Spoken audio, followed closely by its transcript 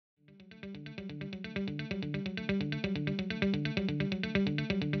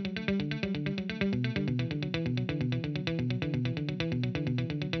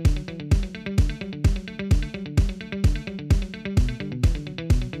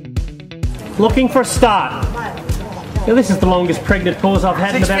Looking for a start. Now, this is the longest pregnant pause I've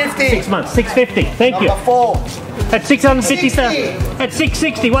had in about 6 months. 650. Thank you. Number 4. At 650,000. At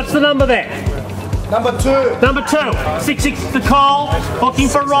 660. What's the number there? Number 2. Number 2. 660 to Cole. Looking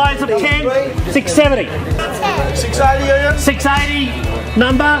for a rise of 10. 670. 680, Ian. 680.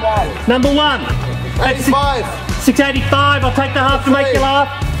 Number 1. 85. 685. I'll take the half to make you laugh.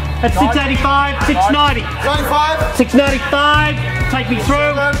 At 685. 690. 95. 695. Take me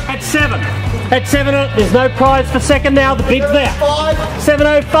through. At 7. At 7, there's no prize for second now, the bid's there.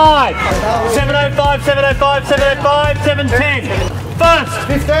 705. 705, 705, 705, 710. First.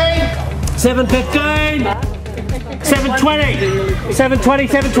 15. 715. 720. 720,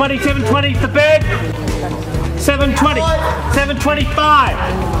 720, 720 the bid. 720.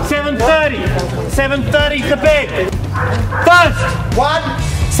 725. 730. 730 the bid. First. 1.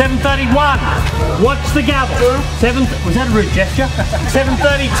 731. Watch the gavel. Was that a rude gesture?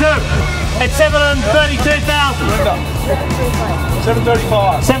 732. At 732,000.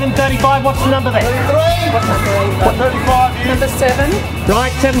 735. 735. What's the number there? 35. Number 7.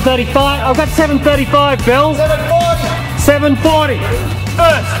 Right, 735. I've got 735, Bill. 740. 740.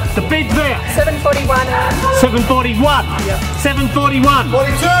 First, the bid's there. 741. 741. 741.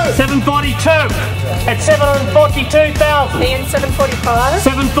 42. 742. At 742,000. Ian, 745.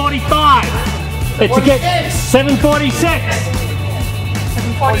 745. It's again 746.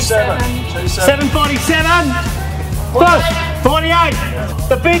 747. 747. First, 48.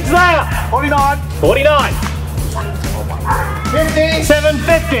 The bid's there. 49. 49. 50.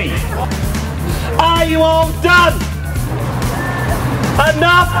 750. Are you all done?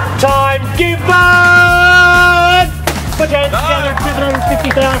 Enough time given. Put your hands together at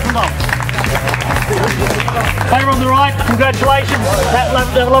 $750,000. Over on the right, congratulations.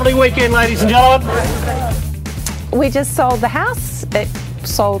 Have a lovely weekend, ladies and gentlemen. We just sold the house. It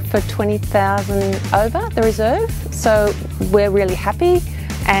sold for 20,000 over the reserve, so we're really happy.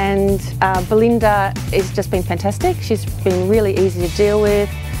 And Belinda has just been fantastic. She's been really easy to deal with,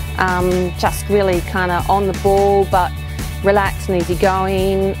 just really kind of on the ball, but relaxed and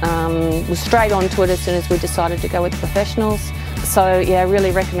easygoing. Was straight onto it as soon as we decided to go with the professionals. So yeah, I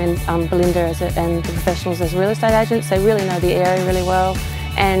really recommend Belinda and the professionals as real estate agents. They really know the area really well,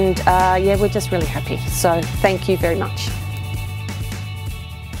 and yeah, we're just really happy. So thank you very much.